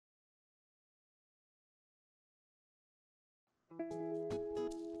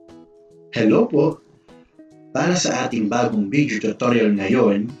Hello po! Para sa ating bagong video tutorial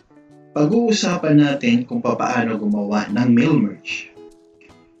ngayon, pag-uusapan natin kung paano gumawa ng mail merge.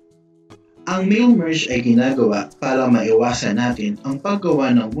 Ang mail merge ay ginagawa para maiwasan natin ang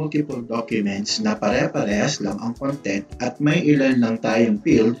paggawa ng multiple documents na pare-parehas lang ang content at may ilan lang tayong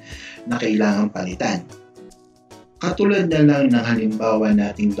field na kailangang palitan. Katulad na lang ng halimbawa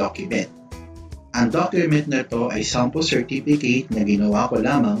nating document. Ang document na ito ay sample certificate na ginawa ko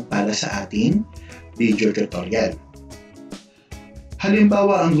lamang para sa ating video tutorial.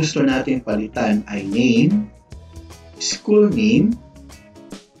 Halimbawa, ang gusto natin palitan ay name, school name,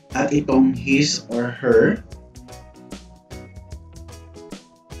 at itong his or her.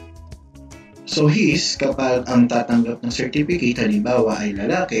 So his kapag ang tatanggap ng certificate halimbawa ay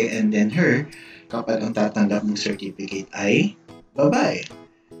lalaki, and then her kapag ang tatanggap ng certificate ay babae.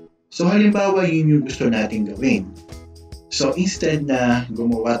 So halimbawa, yun yung gusto natin gawin. So instead na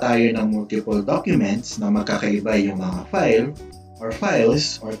gumawa tayo ng multiple documents na magkakaiba yung mga file or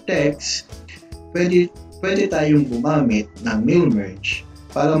files or text, pwede tayong gumamit ng mail merge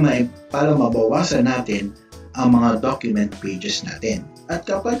para mabawasan natin ang mga document pages natin. At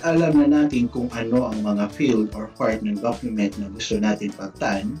kapag alam na natin kung ano ang mga field or part ng document na gusto natin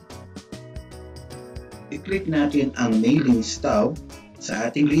palitan, i-click natin ang mailing stub sa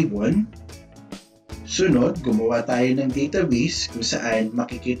ating ribbon. Sunod, gumawa tayo ng database kung saan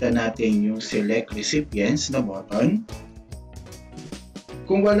makikita natin yung select recipients na button.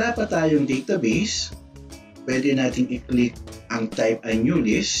 Kung wala pa tayong database, pwede natin i-click ang type a new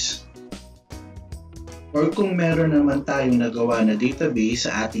list. Or kung meron naman tayong nagawa na database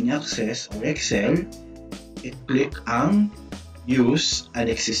sa ating Access or Excel, i-click ang use an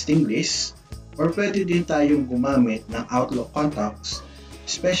existing list. Or pwede din tayong gumamit ng Outlook contacts,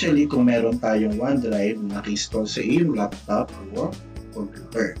 especially kung meron tayong OneDrive na naka-install sa iyong laptop or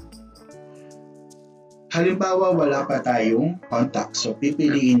computer. Halimbawa, wala pa tayong contacts, so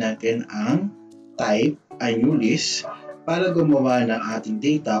pipiliin natin ang type a new list para gumawa ng ating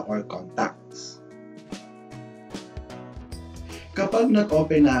data or contacts. Kapag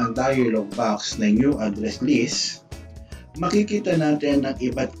nag-open na ang dialog box na new address list, makikita natin ng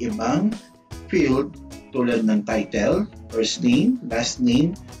iba't ibang field tulad ng title, first name, last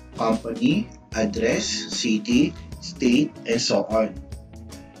name, company, address, city, state, and so on.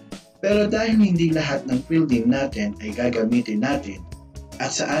 Pero dahil hindi lahat ng field name natin ay gagamitin natin,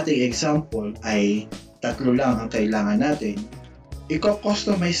 at sa ating example ay 3 lang ang kailangan natin,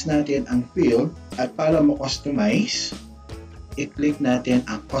 i-customize natin ang field, at para mo-customize, i-click natin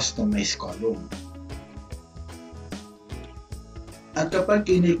ang customize column. At kapag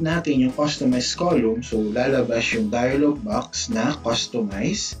click natin yung customize column, so lalabas yung dialog box na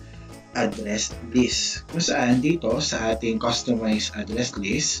customize address list. Kung saan dito sa ating customize address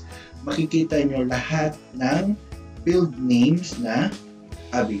list, makikita nyo lahat ng field names na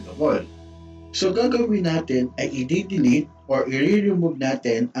available. So gagawin natin ay i-delete or i-remove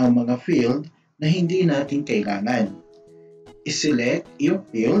natin ang mga field na hindi natin kailangan. I-select yung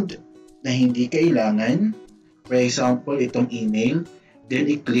field na hindi kailangan. For example, itong email, then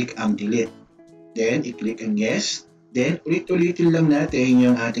i-click ang delete. Then, i-click ang yes. Then, ulit-ulitin lang natin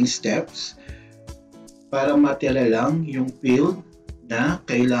yung ating steps para matira lang yung field na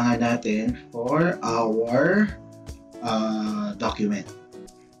kailangan natin for our document.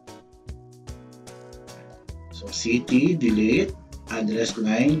 So, city, delete. Address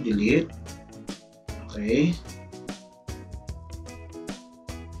line, delete. Okay.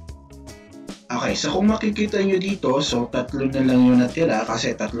 Okay, so kung makikita nyo dito, so 3 na lang yung natira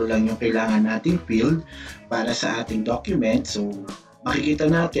kasi 3 lang yung kailangan nating field para sa ating document. So, makikita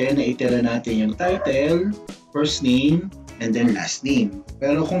natin na itira natin yung title, first name, and then last name.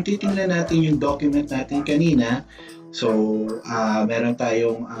 Pero kung titingnan natin yung document natin kanina, so meron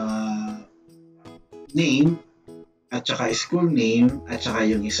tayong name, at saka school name, at saka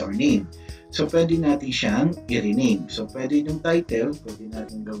yung his or name. So, pwede natin siyang i-rename. So, pwede yung title, pwede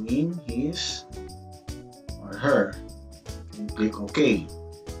natin gawin his or her. And click OK.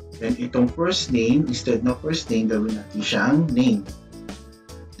 Then, itong first name, instead na first name, gawin natin siyang name.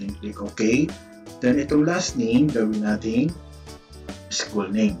 Then, click OK. Then, itong last name, gawin natin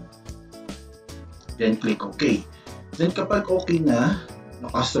school name. Then, click OK. Then, kapag OK na,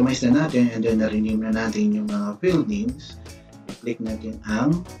 na-customize na natin, and then na-rename na natin yung mga field names, i-click natin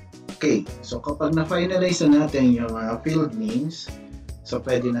ang OK. So, kapag na-finalize na natin yung mga field names, so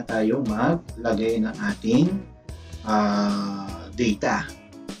pwede na tayo maglagay ng ating data.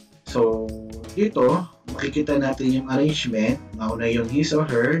 So, dito, makikita natin yung arrangement. Nauna yung his or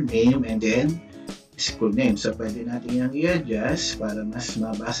her, name, and then school name. So, pwede natin yung i-adjust para mas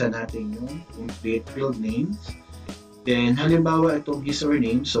mabasa natin yung complete field names. Then, halimbawa itong his or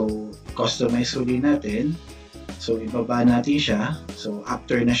name, so customize ulit natin. So, ibaba natin siya. So,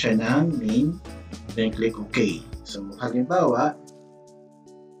 after na siya ng name, then click OK. So, halimbawa,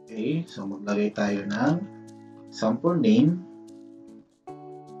 okay, so maglagay tayo ng sample name.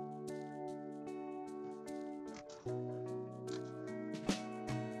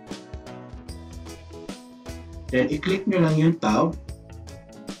 Then, i-click nyo lang yung tab,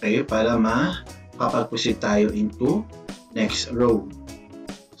 okay, para makapag-proceed tayo into next row.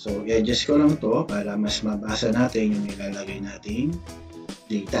 So, i-adjust ko lang to para mas mabasa natin yung nilalagay nating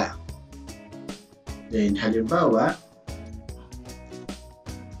data. Then, halimbawa,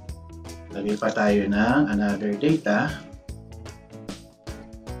 lagay pa tayo ng another data.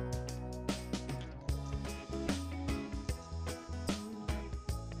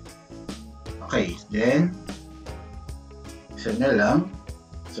 Okay, then, isa na lang.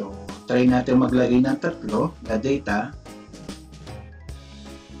 So, try natin maglagay ng tatlo na data.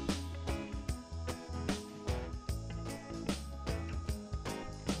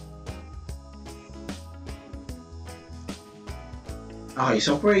 Okay,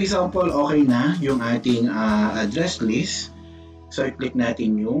 so for example, okay na yung ating address list. So, i-click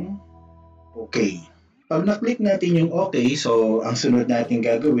natin yung OK. Pag na-click natin yung OK, so ang sunod natin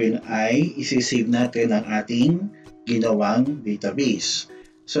gagawin ay isi-save natin ang ating ginawang database.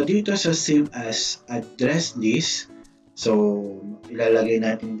 So, dito sa Save as Address List, so ilalagay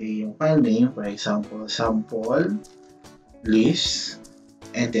natin din yung file name, for example, sample list,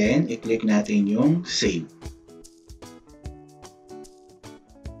 and then i-click natin yung Save.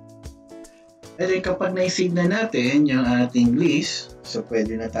 And then kapag na-save na natin yung ating list, so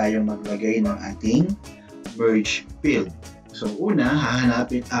pwede na tayong maglagay ng ating merge field. So una,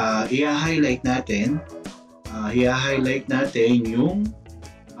 i-highlight natin yung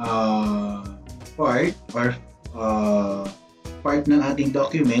part or part ng ating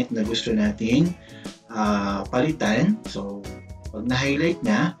document na gusto nating palitan. So pag na-highlight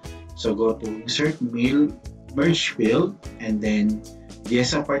na, so go to Insert Merge Field, and then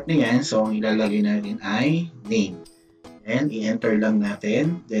sa part na yan, so ang ilalagay natin ay name. And i-enter lang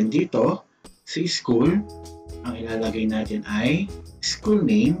natin. Then dito, sa school, ang ilalagay natin ay school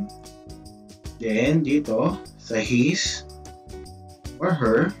name. Then dito, sa his or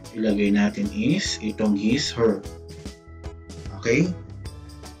her, ilagay natin is itong his, her. Okay?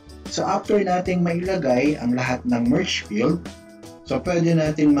 So after nating mailagay ang lahat ng merge field, so pwede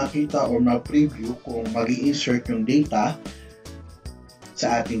natin makita or ma-preview kung mag-i-insert yung data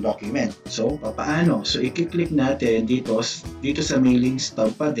sa ating document. So, paano? So, i-click natin dito sa mailings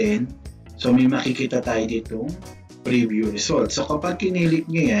tab pa din. So, may makikita tayo ditong preview result. So, kapag kinilik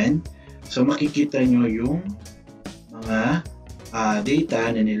nyo yan, so makikita nyo yung mga data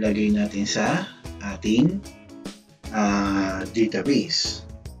na nilagay natin sa ating database.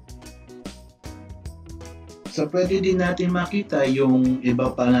 So, pwede din natin makita yung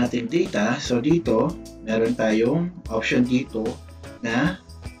iba pa natin data. So, dito, meron tayong option dito na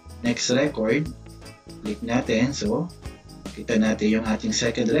next record. Click natin. So, kita natin yung ating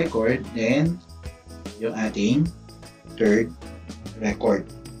second record, then yung ating third record.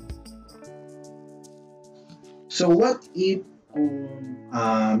 So, what if kung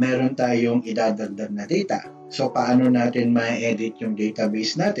meron tayong idadagdag na data? So, paano natin ma-edit yung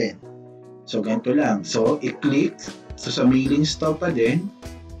database natin? So, ganito lang. So, i-click. So, sa mailing tab pa din,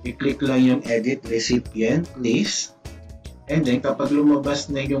 i-click lang yung Edit Recipient List. And then, kapag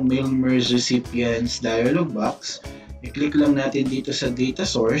lumabas na yung Mail Merge Recipients dialog box, i-click lang natin dito sa data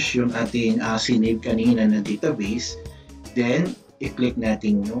source, yung ating sinave kanina na database. Then, i-click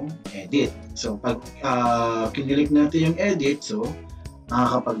natin yung edit. So, pag kinilik natin yung edit, so,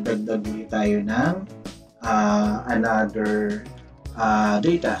 makakapagdagdag ulit tayo ng another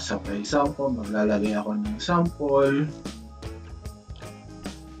data. So, for example, maglalagay ako ng sample.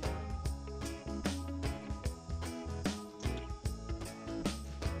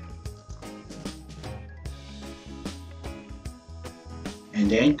 And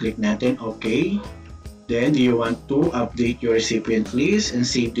then, click natin OK. Then, do you want to update your recipient list and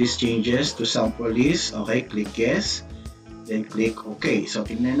save these changes to sample list? Okay, click yes. Then, click OK. So,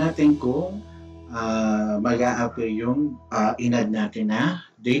 tingnan natin kung mag-a-appear yung in-add natin na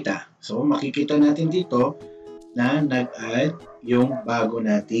data. So, makikita natin dito na nag-add yung bago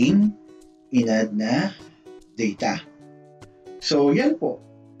nating in-add na data. So, yan po.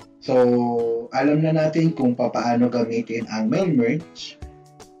 So, alam na natin kung paano gamitin ang mail merge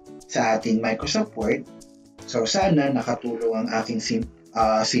sa ating Microsoft Word. So, sana nakatulong ang aking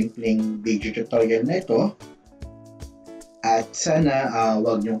simpleng video tutorial na ito. At sana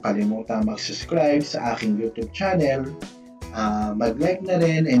huwag niyong kalimutan mag-subscribe sa aking YouTube channel, mag-like na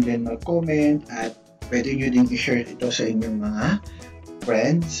rin and then mag-comment, at pwede niyo din i-share ito sa inyong mga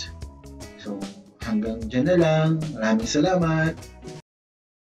friends. So hanggang dyan na lang. Maraming salamat!